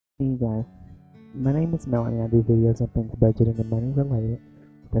Hey guys, my name is Melanie. I do videos on things budgeting and money related.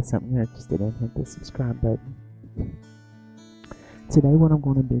 If that's something you're interested in, hit the subscribe button. Today what I'm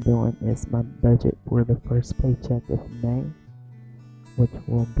going to be doing is my budget for the first paycheck of May, which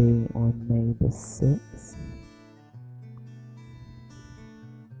will be on May the 6th.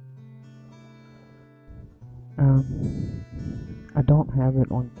 I don't have it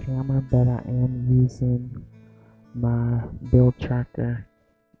on camera, but I am using my bill tracker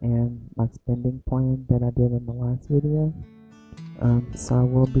and my spending plan that I did in the last video. So I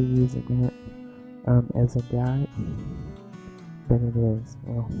will be using it as a guide, but it is,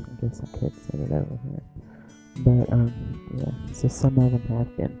 well, I guess I could set it over here, but yeah, so some of them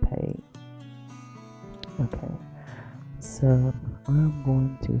have been paid. Okay, so I'm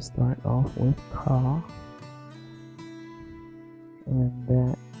going to start off with car, and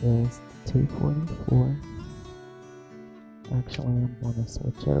that is $244. Actually, I'm going to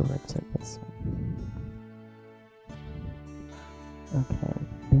switch over to this one. Okay,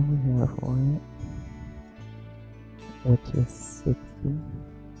 then we have rent, which is 60.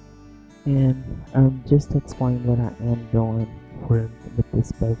 And just to explain what I am doing with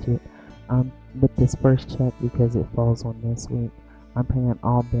this budget, with this first check, because it falls on this week, I'm paying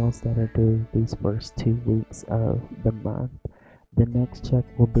all bills that are due these first 2 weeks of the month. The next check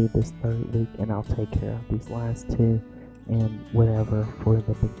will be this third week, and I'll take care of these last two and whatever for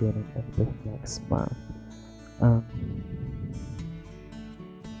the beginning of the next month.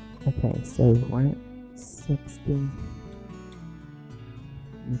 Okay, so rent 60,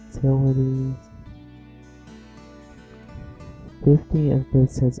 utilities 50 of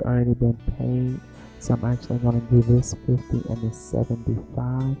this has already been paid, so I'm actually going to do this 50 and this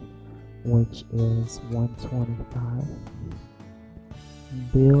 75, which is 125.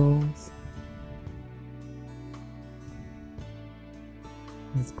 Bills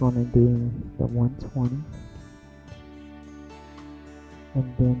is going to be the 120,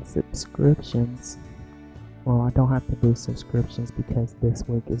 and then subscriptions, well, I don't have to do subscriptions because this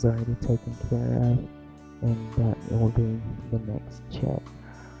week is already taken care of, and that will be the next check.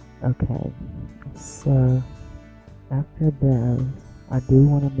 Okay, so after those, I do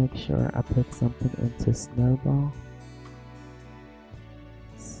want to make sure I put something into Snowball,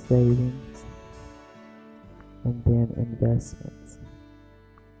 savings, and then investments.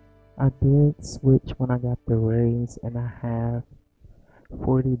 I did switch when I got the raise, and I have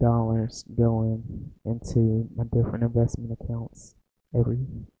 $40 going into my different investment accounts every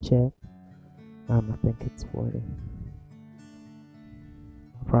check. I think it's 40.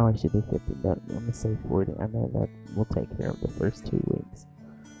 I probably should do 50, but I'm gonna say 40. I know that will take care of the first 2 weeks.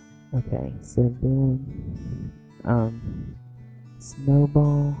 Okay, so then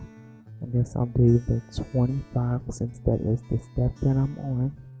Snowball, I guess I'll do the 25 since that is the step that I'm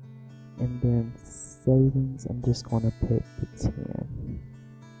on. And then savings, I'm just going to put the 10.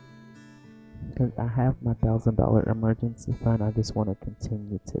 Because I have my $1,000 emergency fund, I just want to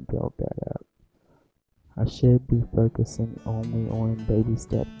continue to build that up. I should be focusing only on baby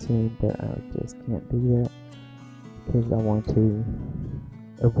step 2, but I just can't do that because I want to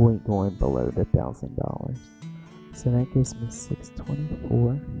avoid going below the $1,000. So that gives me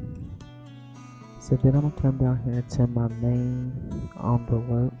 $624. So then I'm going to come down here to my main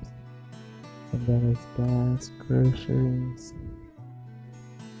envelopes, and that is gas, groceries,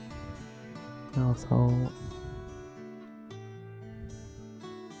 household,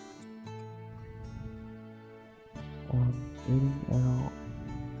 eating out,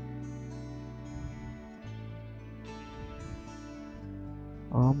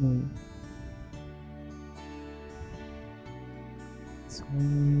 Army,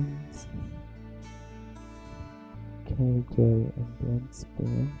 Twins, KJ, and then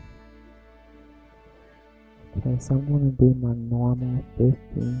spin. Okay, so I'm going to do my normal 50,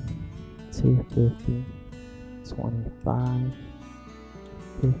 250, 25,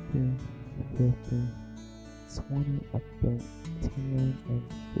 50, 50, 20, I think 10, and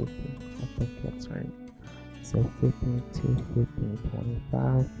 50. I think that's right. So 50, 250,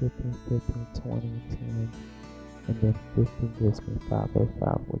 25, 50, 50, 20, 10, and then 50 gives me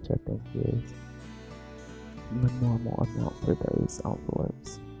 505, which I think is the normal amount for those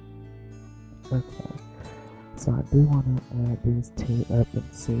envelopes. Okay. So I do want to add these two up and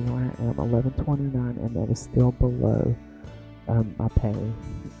see where I am. $11.29, and that is still below my pay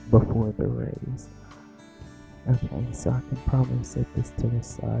before the raise. Okay, so I can probably set this to the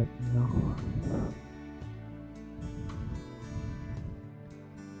side now.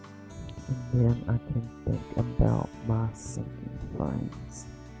 And then I can think about my sinking funds.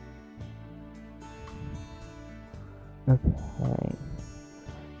 Okay,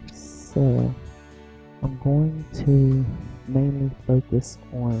 So I'm going to mainly focus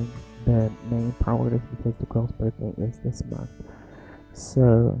on the main priorities because the girl's birthday is this month.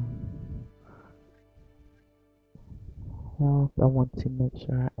 So health, I want to make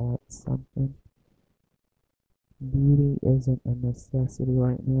sure I add something. Beauty isn't a necessity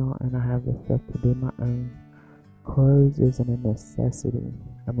right now, and I have the stuff to do my own. Clothes isn't a necessity.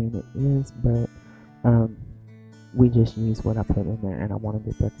 I mean, it is, but we just use what I put in there, and I want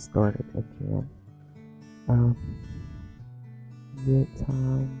to get that started again. Good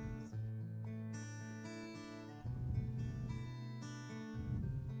times.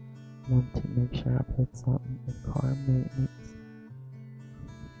 Want to make sure I put something in car maintenance.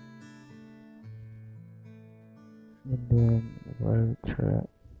 And then road trip.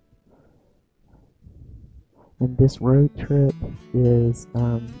 And this road trip is,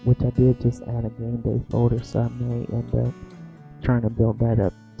 which I did just add a game day folder, so I may end up trying to build that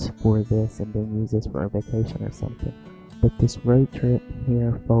up for this and then use this for a vacation or something. But this road trip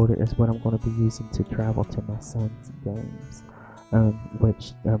here folder is what I'm going to be using to travel to my son's games,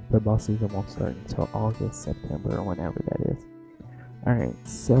 which football season won't start until August, September, or whenever that is. Alright,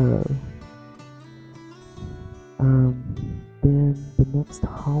 so then the next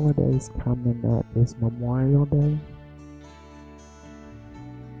holidays coming up is Memorial Day.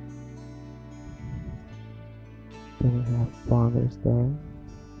 Then we have Father's Day.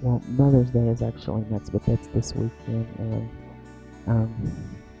 Well, Mother's Day is actually next, but that's this weekend, and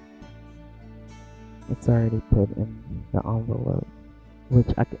it's already put in the envelope. Which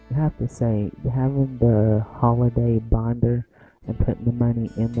I have to say, having the holiday binder and putting the money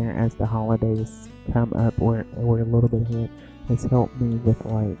in there as the holidays come up or a little bit ahead has helped me with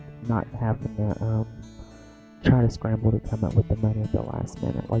like not having to try to scramble to come up with the money at the last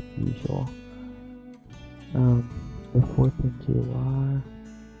minute like usual. The 4th of July.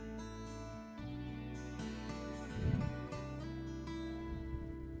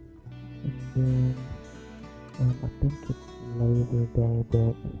 And then I think it's Labor Day,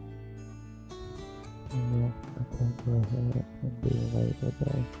 but yeah, I can go ahead and do Labor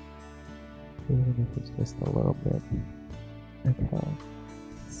Day, even if it's just a little bit. Okay,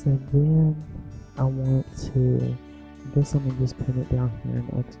 so then I want to, I guess I'm going to just put it down here in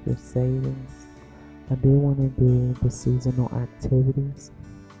extra savings. I do want to do the seasonal activities.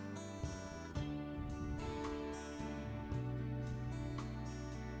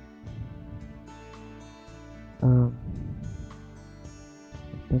 I'm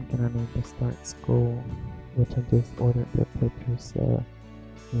thinking I need to start school, which I just ordered the pictures, so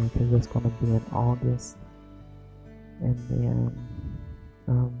yeah, because it's going to be in August. And then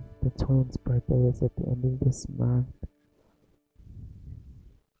the twins' birthday is at the end of this month.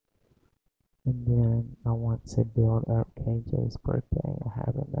 And then I want to build up KJ's birthday. I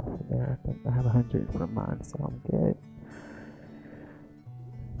have enough in there. I think I have 100 for mine, so I'm good.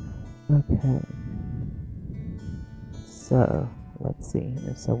 Okay. So let's see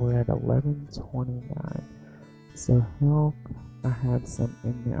here. So we're at 11:29. So health, I have some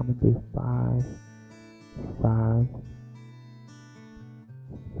in there. I'm gonna do 5, 5,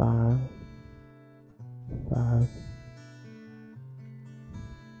 5, 5.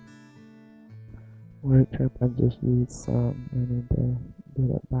 Road trip, I just used some. I need to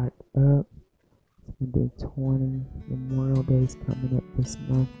get it back up. So we do 20. Memorial Day's coming up this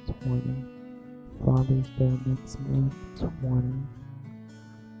month, 20. Father's Day next month, 20.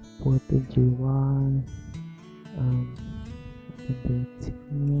 4th of July, I can do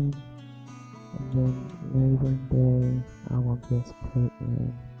 10. And then Labor Day, I will just put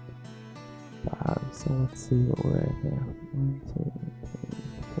in 5. So let's see what we're at here. 1, 2,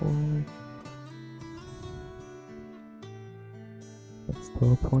 3, 4. It's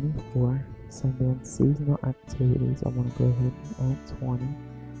still 24. So then seasonal activities, I want to go ahead and add 20.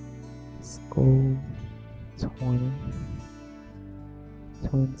 School, 20.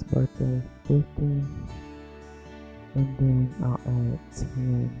 Twins' birthday, 50. And then I'll add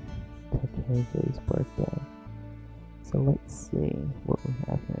 10 to KJ's birthday. So let's see what we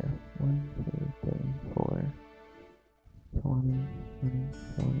have here. 1, 2, 3, 4. 20, 20,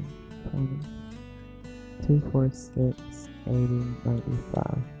 20, 20. 2, 4, 6, 80,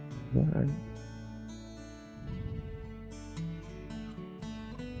 95. Is that right?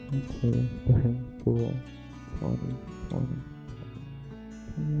 1, 2, 3, 4, 20, 20,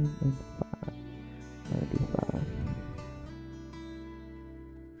 10, and 5, 95.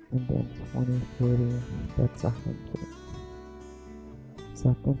 And then 20, 40, that's 100. So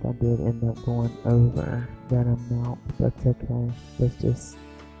I think I did end up going over that amount, but that's okay. That's just,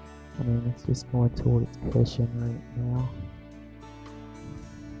 I mean, it's just going towards cushion right now.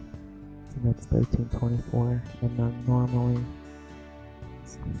 So that's $13.24, and then normally,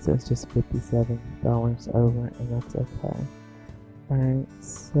 so it's just $57 over, and that's okay. Alright,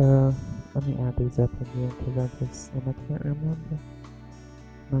 so let me add these up again because I can't remember.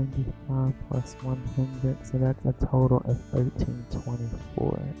 95 plus 100, so that's a total of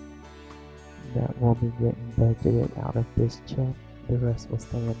 $13.24 that will be getting budgeted out of this check. The rest will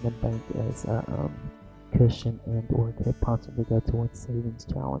stay in the bank as a cushion and or could possibly go towards savings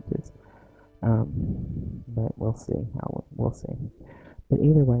challenges. But we'll see we'll see. But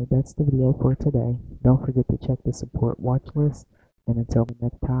either way, that's the video for today. Don't forget to check the support watch list. And until the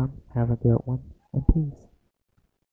next time, have a good one and peace.